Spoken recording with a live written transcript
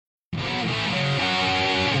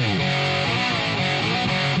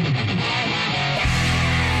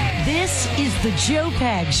The Joe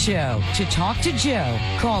Pags Show. To talk to Joe,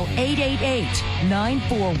 call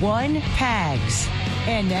 888-941-PAGS.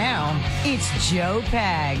 And now, it's Joe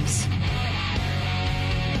Pags.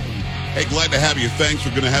 Hey, glad to have you. Thanks.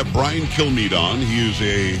 We're going to have Brian Kilmeade on. He is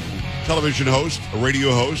a television host, a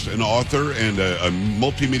radio host, an author, and a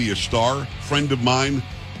multimedia star. Friend of mine.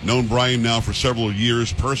 Known Brian now for several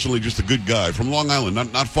years. Personally, just a good guy. From Long Island,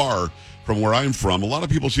 not far from where I'm from. A lot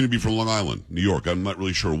of people seem to be from Long Island, New York. I'm not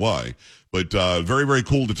really sure why. But very, very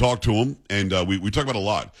cool to talk to him. And we talk about a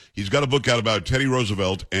lot. He's got a book out about Teddy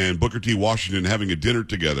Roosevelt and Booker T. Washington having a dinner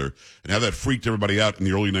together and how that freaked everybody out in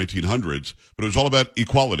the early 1900s. But it was all about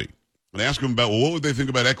equality. And I ask him about, well, what would they think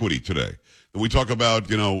about equity today? And we talk about,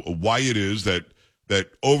 why it is that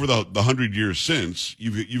over the 100 years since,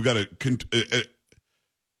 you've got an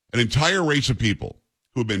entire race of people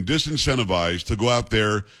who have been disincentivized to go out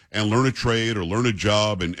there and learn a trade or learn a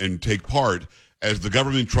job and take part as the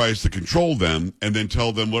government tries to control them and then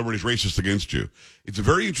tell them, well, everybody's racist against you. It's a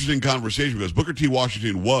very interesting conversation because Booker T.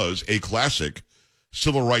 Washington was a classic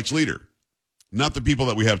civil rights leader. Not the people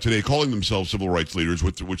that we have today calling themselves civil rights leaders,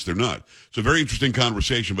 which they're not. It's a very interesting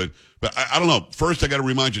conversation, but I don't know. First, I got to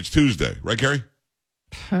remind you, it's Tuesday. Right, Carrie?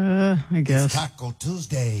 I guess. It's Taco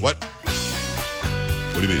Tuesday. What?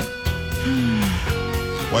 What do you mean?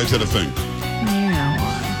 Why is that a thing? You know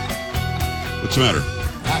why. What's the matter?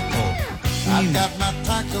 Taco. I've got my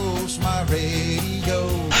tacos, my radio.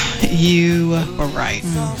 You were right.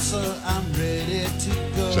 Salsa, I'm ready to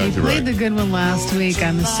go. Exactly You played right. the good one last week.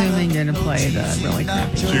 I'm assuming you're going to play the really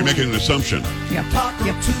crappy So one. you're making an assumption. Yep.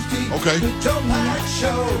 Yep. Okay.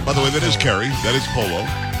 By the way, that is Carrie. That is Polo.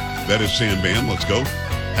 That is Sam Bam. Let's go.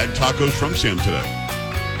 Had tacos from Sam today.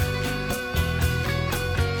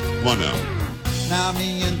 Come on now. Now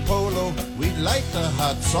me and Polo, we like the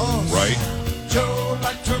hot sauce. Right? Joe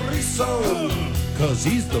like chorizo, cause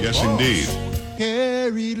he's the Yes, boss. indeed.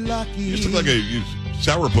 Harry Lucky. You just look like a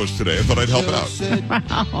sourpuss today. I thought I'd help out.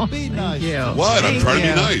 Wow. Be Thank nice. you. What? I'm Thank trying to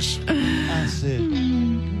you. be nice. I said,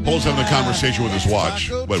 Polo's having a conversation with his watch.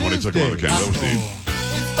 When he took him on the camera. That was neat.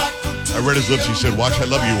 it's Taco Tuesday. I read his lips. He said, watch, I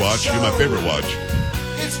love you, watch. You're my favorite watch.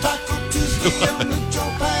 It's Taco Tuesday on the Joe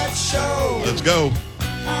Pags Show. Let's go.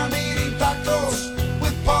 I'm eating tacos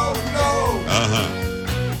with Polo. Uh-huh.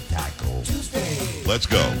 Taco Tuesday. Let's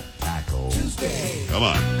go. Taco Tuesday. Come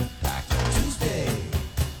on. Taco Tuesday.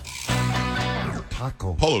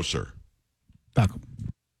 Taco. Polo, sir. Taco.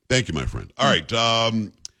 Thank you, my friend. All right.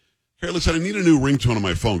 Carrie, listen, I need a new ringtone on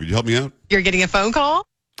my phone. Could you help me out? You're getting a phone call?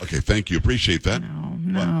 Okay, thank you. Appreciate that. No.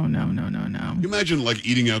 Can you imagine, like,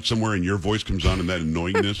 eating out somewhere and your voice comes on and that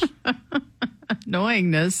annoyingness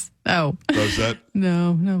Annoyingness. No. does that?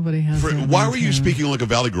 No, nobody has that. Why were you ringtone. speaking like a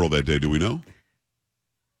Valley girl that day? Do we know?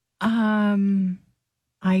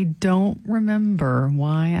 I don't remember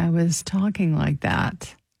why I was talking like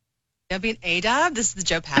that. Debbie and A-Dub, this is the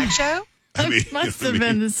Joe Pags Show? It must have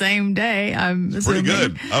been the same day. I'm It's pretty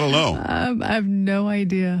assuming. good. I don't know. I have no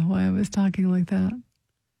idea why I was talking like that.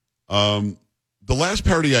 The last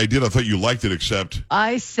parody I did, I thought you liked it, except...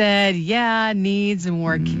 I said, needs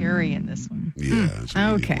more Carrie in this one. Yeah. it's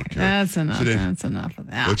gonna need Okay, more, Carrie. that's enough. Sit in. That's enough of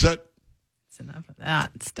that. What's that? That's enough of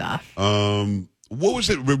that stuff. What was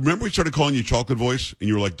it? Remember we started calling you Chocolate Voice? And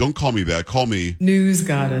you were like, don't call me that. Call me... News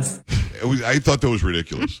goddess. I thought that was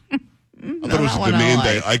ridiculous. I thought it was that a one I demand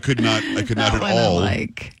like. that I could not That at one all. I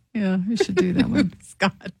like. Yeah, we should do that one.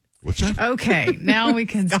 Scott. What's that? Okay, now we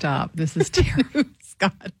can stop. This is terrible.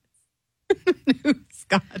 Scott.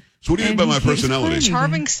 Scott. So what do you think about my personality?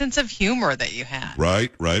 Charming sense of humor that you had.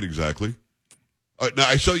 Right, exactly. Now,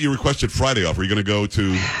 I saw you requested Friday off. Are you going to go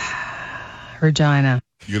to... Regina.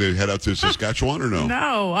 You going to head out to Saskatchewan or no?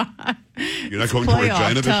 No. You're not going to Playoff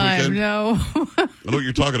Regina this time. weekend? No. I know what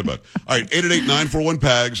you're talking about. All right,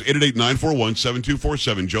 888-941-PAGS,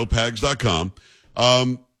 888-941-7247, joepags.com.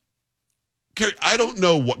 Carrie, I don't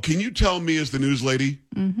know what... Can you tell me as the news lady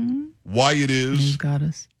why it News is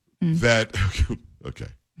goddess. that... Okay.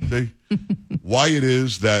 See? Why it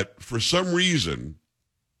is that, for some reason,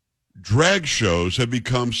 drag shows have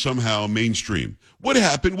become somehow mainstream. What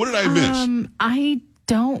happened? What did I miss? I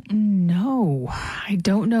don't know. I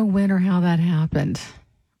don't know when or how that happened.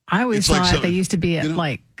 I always It's like thought some- they used to be at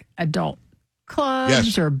like adult clubs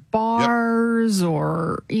Yes. or bars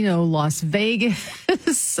or, Las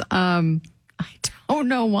Vegas. I don't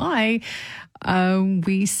know why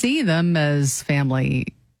we see them as family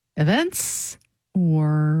events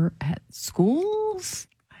or at schools.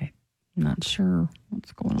 I'm not sure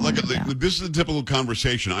what's going on. with that. This is a typical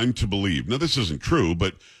conversation I'm to believe. Now, this isn't true,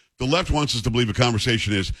 but the left wants us to believe a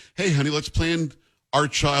conversation is, hey, honey, let's plan our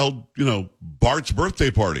child, Bart's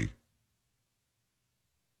birthday party.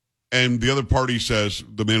 and the other party says,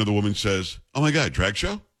 the man or the woman says, "Oh my God, drag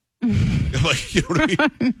show?" Like, you know what I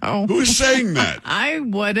mean? No. Who's saying that? I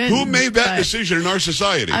wouldn't. Who made that but decision in our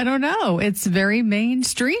society? I don't know. It's very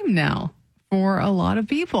mainstream now for a lot of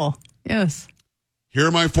people. Yes. Here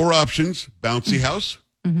are my 4 options: bouncy house,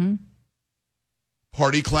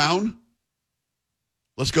 party clown,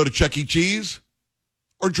 let's go to Chuck E. Cheese,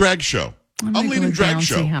 or drag show. I'm leaving drag bouncy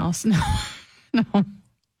show. House. No, no,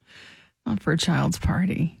 not for a child's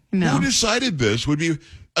party. No. Who decided this would be,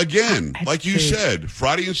 again, I like you think- said,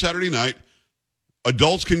 Friday and Saturday night,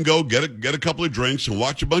 adults can go get a couple of drinks and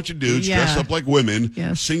watch a bunch of dudes dress up like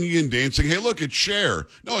women, singing and dancing. Hey, look, it's Cher.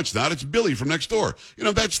 No, it's not. It's Billy from next door. You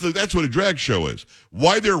know, that's what a drag show is.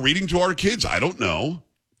 Why they're reading to our kids, I don't know.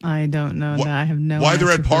 I don't know that. I have no Why they're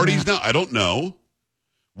answer at for parties that. now, I don't know.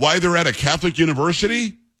 Why they're at a Catholic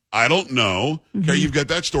university, I don't know. Okay, you've got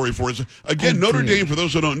that story for us. Again, Notre Dame, for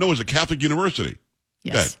those who don't know, is a Catholic university.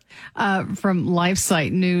 Yes. From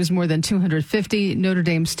LifeSite News, more than 250 Notre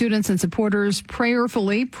Dame students and supporters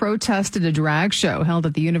prayerfully protested a drag show held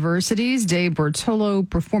at the university's De Bortolo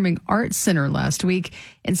Performing Arts Center last week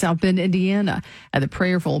in South Bend, Indiana. At the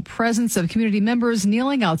prayerful presence of community members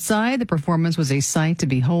kneeling outside, the performance was a sight to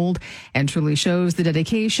behold and truly shows the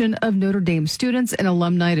dedication of Notre Dame students and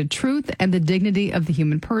alumni to truth and the dignity of the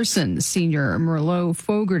human person. Senior Merlot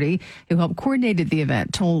Fogarty, who helped coordinate the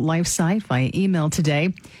event, told LifeSite via email today.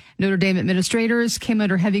 Notre Dame administrators came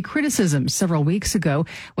under heavy criticism several weeks ago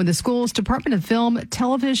when the school's Department of Film,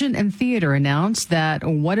 Television, and Theater announced that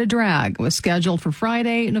What a Drag was scheduled for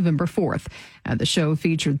Friday, November 4th. The show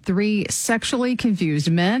featured 3 sexually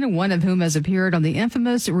confused men, one of whom has appeared on the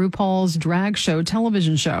infamous RuPaul's Drag Show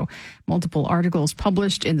television show. Multiple articles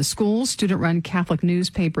published in the school's student-run Catholic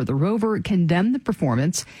newspaper, The Rover, condemned the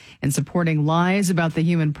performance. In supporting lies about the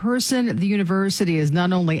human person, the university is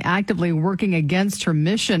not only actively working against her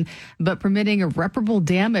mission, but permitting irreparable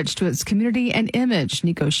damage to its community and image,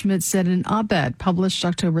 Nico Schmidt said in an op-ed published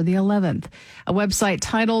October the 11th. A website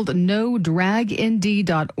titled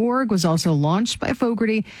NoDragND.org was also launched by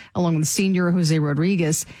Fogarty, along with senior Jose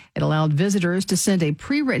Rodriguez. It allowed visitors to send a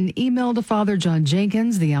pre-written email to Father John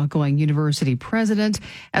Jenkins, the outgoing university president,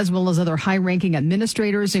 as well as other high-ranking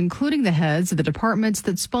administrators, including the heads of the departments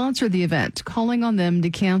that sponsor the event, calling on them to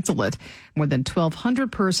cancel it. More than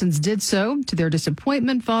 1,200 persons did so. To their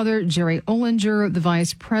disappointment, Father Jerry Ollinger, the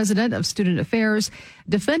vice president of student affairs,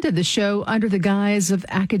 defended the show under the guise of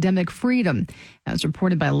academic freedom. As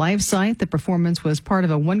reported by LifeSite, the performance was part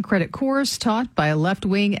of a 1-credit course taught by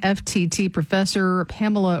left-wing FTT professor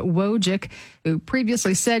Pamela Wojcik, who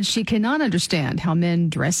previously said she cannot understand how men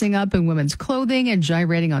dressing up in women's clothing and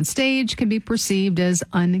gyrating on stage can be perceived as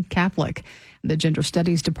un-Catholic. The Gender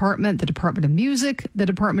Studies Department, the Department of Music, the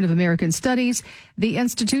Department of American Studies, the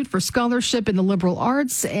Institute for Scholarship in the Liberal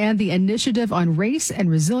Arts, and the Initiative on Race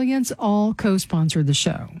and Resilience all co-sponsored the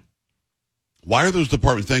show. Why are those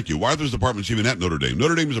departments, thank you, why are those departments even at Notre Dame?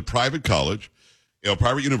 Notre Dame is a private college, a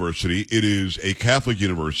private university. It is a Catholic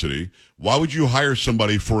university. Why would you hire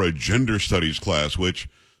somebody for a gender studies class, which,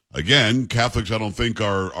 again, Catholics I don't think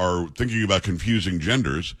are thinking about confusing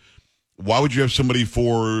genders. Why would you have somebody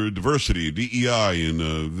for diversity, DEI,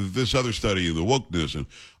 and this other study, and the wokeness? And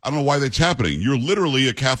I don't know why that's happening. You're literally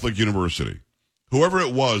a Catholic university. Whoever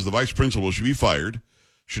it was, the vice principal should be fired,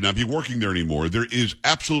 should not be working there anymore. There is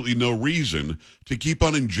absolutely no reason to keep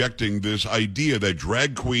on injecting this idea that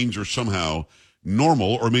drag queens are somehow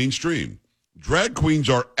normal or mainstream. Drag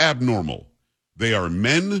queens are abnormal. They are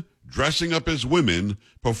men dressing up as women,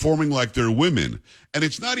 performing like they're women. And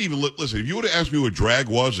it's not even, listen, if you would have asked me what drag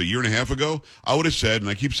was a year and a half ago, I would have said, and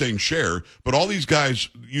I keep saying Cher, but all these guys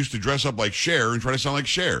used to dress up like Cher and try to sound like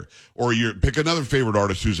Cher. Or pick another favorite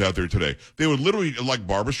artist who's out there today. They would literally, like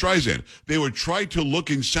Barbra Streisand, they would try to look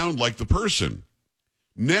and sound like the person.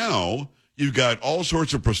 Now, you've got all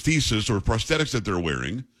sorts of prosthesis or prosthetics that they're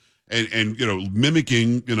wearing and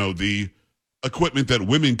mimicking, the equipment that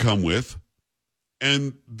women come with.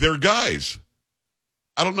 And they're guys.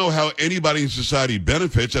 I don't know how anybody in society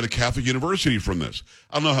benefits at a Catholic university from this.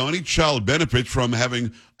 I don't know how any child benefits from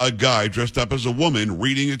having a guy dressed up as a woman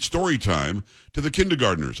reading at story time to the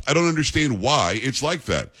kindergartners. I don't understand why it's like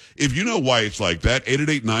that. If you know why it's like that,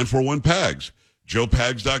 888-941-PAGS,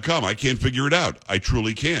 joepags.com. I can't figure it out. I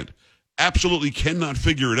truly can't. Absolutely cannot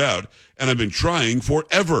figure it out, and I've been trying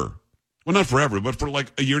forever. Well, not forever, but for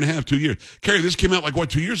like a year and a half, 2 years. Carrie, this came out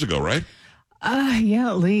 2 years ago, right?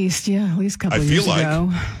 Yeah, at least a couple of years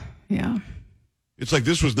ago. Yeah. It's like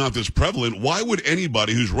this was not this prevalent. Why would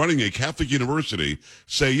anybody who's running a Catholic university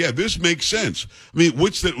say, yeah, this makes sense? I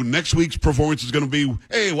mean, next week's performance is going to be,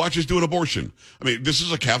 hey, watch us do an abortion. I mean, this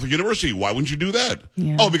is a Catholic university. Why wouldn't you do that?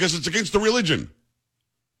 Yeah. Oh, because it's against the religion.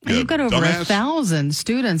 And you've got over 1,000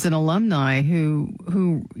 students and alumni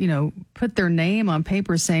who put their name on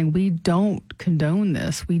paper saying, we don't condone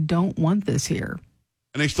this. We don't want this here.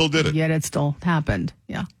 And they still did it. Yet it still happened.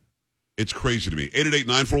 Yeah. It's crazy to me.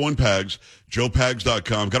 888-941-PAGS,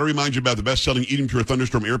 joepags.com. Got to remind you about the best-selling Eden Pure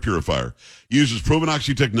Thunderstorm air purifier. Uses proven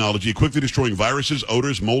oxy technology, quickly destroying viruses,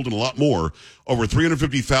 odors, mold, and a lot more. Over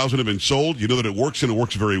 350,000 have been sold. You know that it works, and it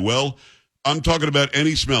works very well. I'm talking about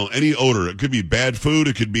any smell, any odor. It could be bad food.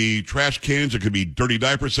 It could be trash cans. It could be dirty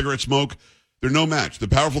diapers, cigarette smoke. They're no match. The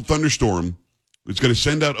powerful Thunderstorm is going to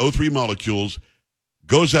send out O3 molecules,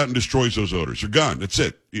 goes out and destroys those odors. They're gone. That's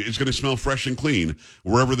it. It's going to smell fresh and clean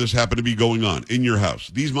wherever this happened to be going on in your house.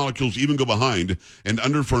 These molecules even go behind and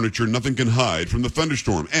under furniture. Nothing can hide from the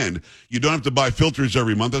Thunderstorm. And you don't have to buy filters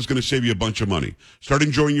every month. That's going to save you a bunch of money. Start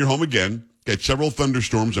enjoying your home again. Get several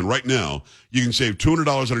Thunderstorms, and right now, you can save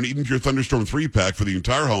 $200 on an Eden Pure Thunderstorm 3-pack for the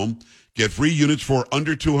entire home. Get free units for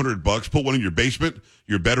under $200. Put one in your basement,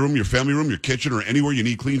 your bedroom, your family room, your kitchen, or anywhere you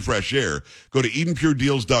need clean, fresh air. Go to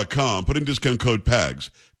EdenPureDeals.com. Put in discount code PAGS,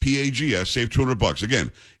 P-A-G-S, save $200.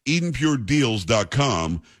 Again,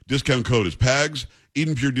 EdenPureDeals.com. Discount code is PAGS.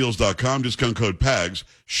 EdenPureDeals.com. Discount code PAGS.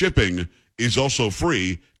 Shipping is also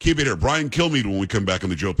free. Keep it here. Brian Kilmeade when we come back on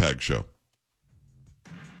the Joe Pags Show.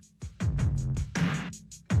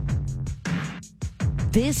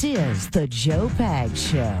 This is the Joe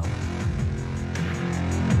Pags Show.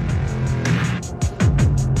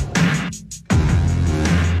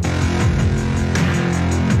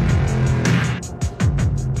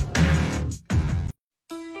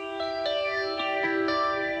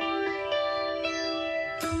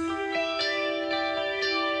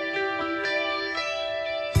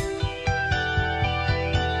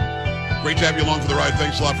 Great to have you along for the ride.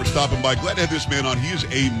 Thanks a lot for stopping by. Glad to have this man on. He is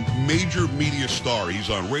a major media star. He's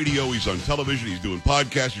on radio. He's on television. He's doing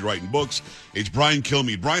podcasts. He's writing books. It's Brian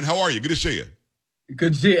Kilmeade. Brian, how are you? Good to see you.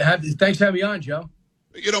 Good to see you. Thanks for having me on, Joe.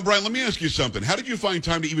 You know, Brian, let me ask you something. How did you find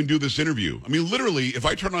time to even do this interview? I mean, literally, if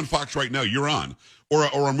I turn on Fox right now, you're on. Or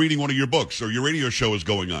I'm reading one of your books, or your radio show is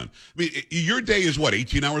going on. I mean, your day is what,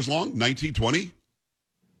 18 hours long? 19, 20?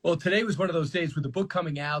 Well, today was one of those days with the book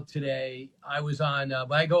coming out today. I was on,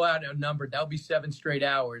 when I go out outnumbered, that'll be 7 straight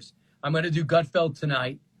hours. I'm going to do Gutfeld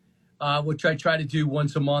tonight, which I try to do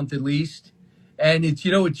once a month at least. And it's,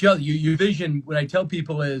 it's your vision, when I tell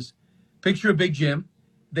people is, picture a big gym.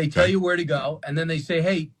 They tell you where to go, and then they say,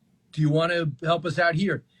 hey, do you want to help us out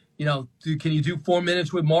here? Can you do 4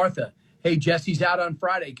 minutes with Martha? Hey, Jesse's out on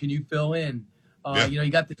Friday. Can you fill in? I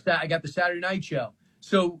got the Saturday night show.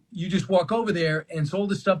 So you just walk over there, and it's all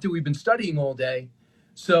the stuff that we've been studying all day.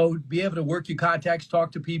 So be able to work your contacts,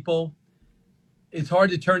 talk to people. It's hard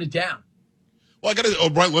to turn it down. Well,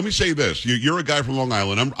 Brian, let me say this. You're a guy from Long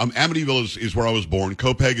Island. I'm Amityville is where I was born.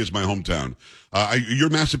 Copeg is my hometown. You're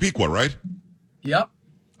Massapequa, right? Yep.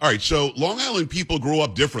 All right, so Long Island people grew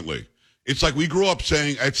up differently. It's like we grew up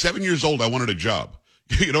saying, at 7 years old, I wanted a job.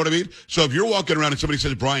 You know what I mean? So if you're walking around and somebody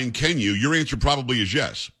says, Brian, can you? Your answer probably is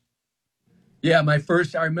yes. Yeah,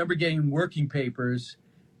 I remember getting working papers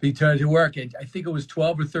to work at, I think it was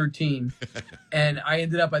 12 or 13. And I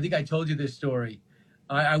ended up, I think I told you this story.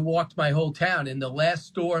 I walked my whole town, and the last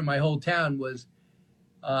store in my whole town was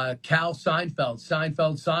Cal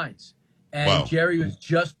Seinfeld Signs. And wow. Jerry was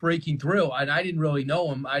just breaking through, and I didn't really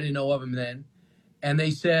know him. I didn't know of him then. And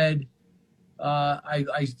they said, I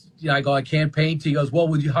go, I can't paint. He goes, well,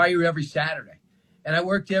 would you hire every Saturday? And I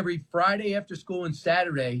worked every Friday after school and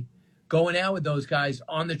Saturday, going out with those guys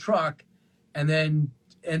on the truck, and then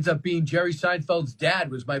ends up being Jerry Seinfeld's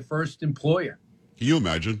dad was my first employer. Can you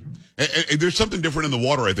imagine? And there's something different in the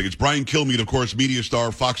water, I think. It's Brian Kilmeade, of course, media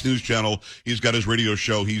star, Fox News Channel. He's got his radio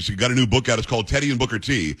show. He's got a new book out. It's called Teddy and Booker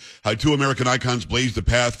T, How Two American Icons Blazed the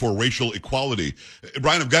Path for Racial Equality.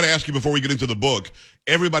 Brian, I've got to ask you before we get into the book.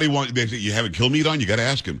 Everybody wants, you have a Kilmeade on? You got to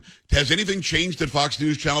ask him. Has anything changed at Fox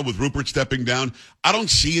News Channel with Rupert stepping down? I don't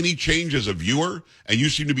see any change as a viewer, and you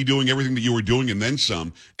seem to be doing everything that you were doing and then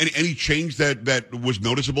some. Any change that was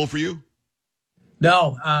noticeable for you?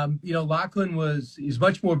 No, Lachlan is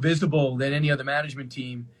much more visible than any other management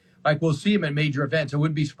team. Like, we'll see him at major events. I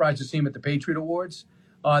wouldn't be surprised to see him at the Patriot Awards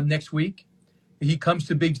next week. He comes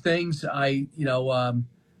to big things. My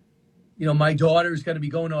daughter is going to be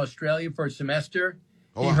going to Australia for a semester.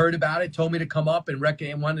 Oh, wow. He heard about it, told me to come up and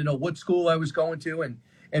wanted to know what school I was going to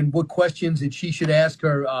and what questions that she should ask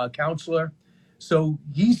her counselor. So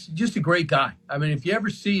he's just a great guy. I mean, if you ever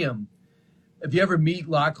see him, if you ever meet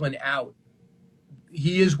Lachlan out,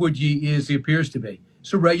 he is what he appears to be.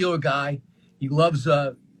 He's a regular guy. He loves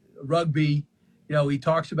rugby. He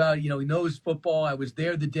talks about, he knows football. I was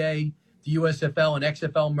there the day the USFL and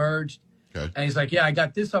XFL merged. Okay. And he's like, yeah, I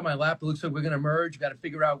got this on my lap. It looks like we're going to merge. Got to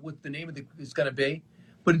figure out what the name of it's going to be.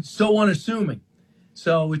 But it's so unassuming.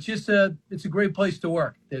 So it's just it's a great place to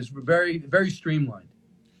work. It's very, very streamlined.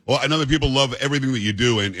 Well, I know that people love everything that you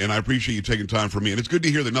do, and I appreciate you taking time for me. And it's good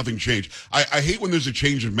to hear that nothing changed. I hate when there's a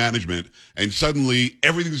change of management and suddenly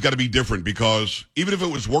everything's got to be different because even if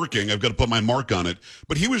it was working, I've got to put my mark on it.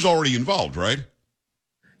 But he was already involved, right?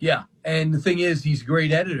 Yeah. And the thing is, he's a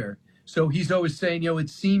great editor. So he's always saying, it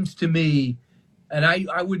seems to me, and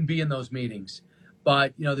I wouldn't be in those meetings,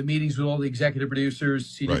 but, the meetings with all the executive producers,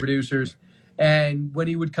 senior producers. And when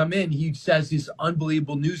he would come in, he says his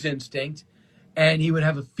unbelievable news instinct. And he would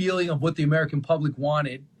have a feeling of what the American public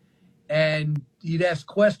wanted. And he'd ask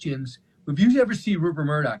questions. If you ever see Rupert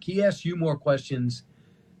Murdoch, he asks you more questions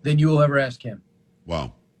than you will ever ask him.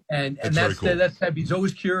 Wow. And that's cool. That's he's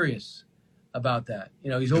always curious about that.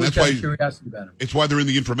 He's always got curiosity about him. It's why they're in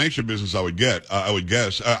the information business, I would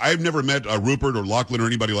guess. I've never met Rupert or Lachlan or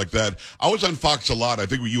anybody like that. I was on Fox a lot. I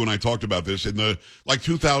think you and I talked about this in the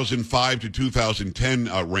 2005 to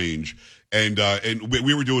 2010 range. And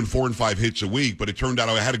we were doing 4 and 5 hits a week, but it turned out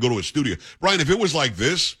I had to go to a studio. Brian, if it was like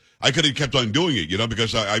this, I could have kept on doing it,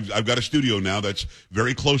 because I've got a studio now that's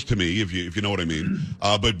very close to me, if you know what I mean.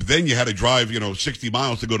 But then you had to drive, 60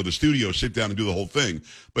 miles to go to the studio, sit down and do the whole thing.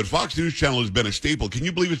 But Fox News Channel has been a staple. Can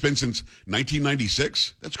you believe it's been since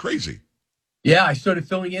 1996? That's crazy. Yeah, I started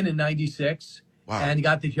filling in 96 Wow. And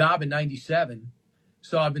got the job in 97.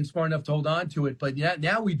 So I've been smart enough to hold on to it. But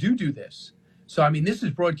now we do this. So, this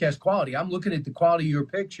is broadcast quality. I'm looking at the quality of your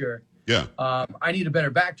picture. Yeah. I need a better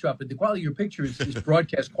backdrop, but the quality of your picture is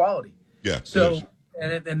broadcast quality. Yeah. So,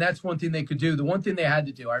 and that's one thing they could do. The one thing they had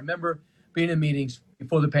to do, I remember being in meetings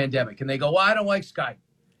before the pandemic, and they go, well, I don't like Skype.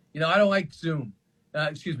 I don't like Zoom.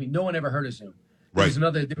 Excuse me, no one ever heard of Zoom. There was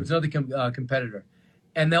another competitor.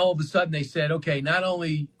 And then all of a sudden they said, okay, not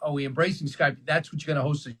only are we embracing Skype, that's what you're going to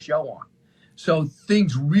host the show on. So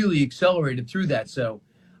things really accelerated through that. So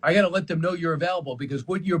I got to let them know you're available because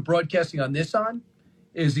what you're broadcasting on this on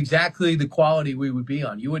is exactly the quality we would be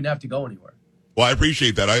on. You wouldn't have to go anywhere. Well, I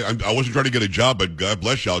appreciate that. I wasn't trying to get a job, but God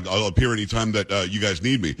bless you. I'll appear anytime that you guys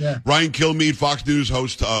need me. Yeah. Brian Kilmeade, Fox News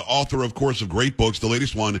host, author, of course, of great books. The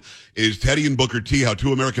latest one is Teddy and Booker T, How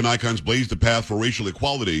Two American Icons Blazed the Path for Racial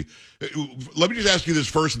Equality. Let me just ask you this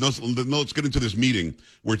first, and then let's get into this meeting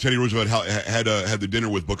where Teddy Roosevelt had the dinner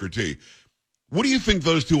with Booker T. What do you think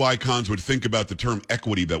those two icons would think about the term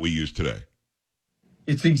equity that we use today?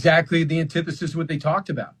 It's exactly the antithesis of what they talked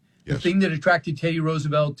about. Yes. The thing that attracted Teddy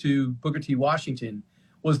Roosevelt to Booker T. Washington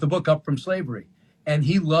was the book Up from Slavery. And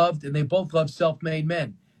they both loved self-made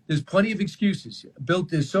men. There's plenty of excuses.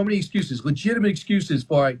 There's so many excuses, legitimate excuses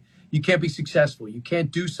for you can't be successful. You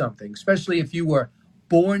can't do something, especially if you were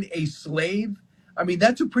born a slave.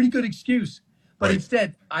 That's a pretty good excuse. But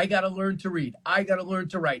instead, I got to learn to read. I got to learn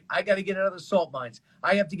to write. I got to get out of the salt mines.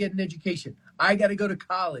 I have to get an education. I got to go to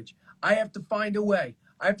college. I have to find a way.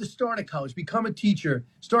 I have to start at college, become a teacher,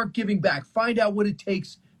 start giving back, find out what it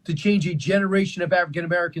takes to change a generation of African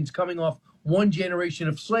Americans coming off one generation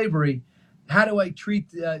of slavery. How do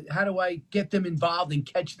I get them involved and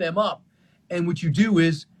catch them up? And what you do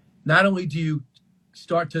is not only do you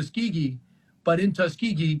start Tuskegee, but in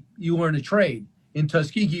Tuskegee, you learn a trade. In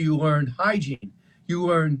Tuskegee, you learn hygiene. You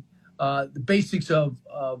learn the basics of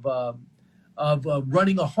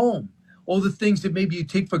running a home. All the things that maybe you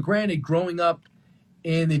take for granted growing up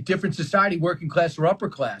in a different society, working class or upper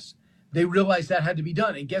class. They realized that had to be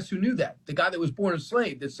done. And guess who knew that? The guy that was born a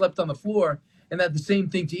slave, that slept on the floor and had the same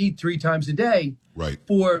thing to eat 3 times a day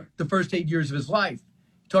for the first 8 years of his life.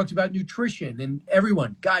 He talked about nutrition and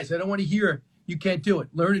everyone. Guys, I don't want to hear you can't do it.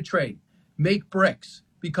 Learn a trade. Make bricks.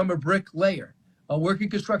 Become a bricklayer. Work in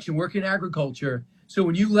construction. Work in agriculture. So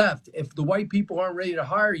when you left, if the white people aren't ready to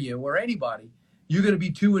hire you or anybody, you're going to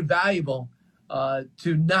be too invaluable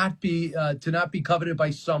to not be coveted by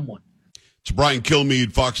someone. It's Brian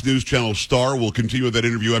Kilmeade, Fox News Channel star. We'll continue with that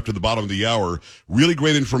interview after the bottom of the hour. Really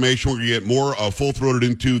great information. We're going to get more full-throated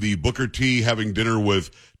into the Booker T having dinner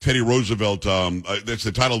with Teddy Roosevelt. That's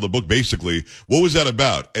the title of the book, basically. What was that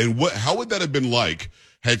about? And how would that have been like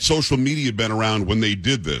had social media been around when they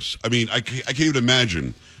did this? I can't even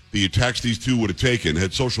imagine the attacks these two would have taken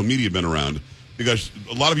had social media been around, because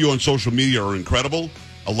a lot of you on social media are incredible.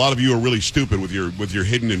 A lot of you are really stupid with your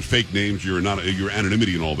hidden and fake names, your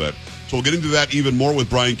anonymity and all that. So we'll get into that even more with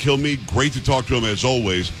Brian Kilmeade. Great to talk to him as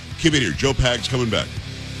always. Keep it here. Joe Pags coming back.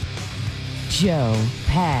 Joe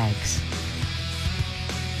Pags.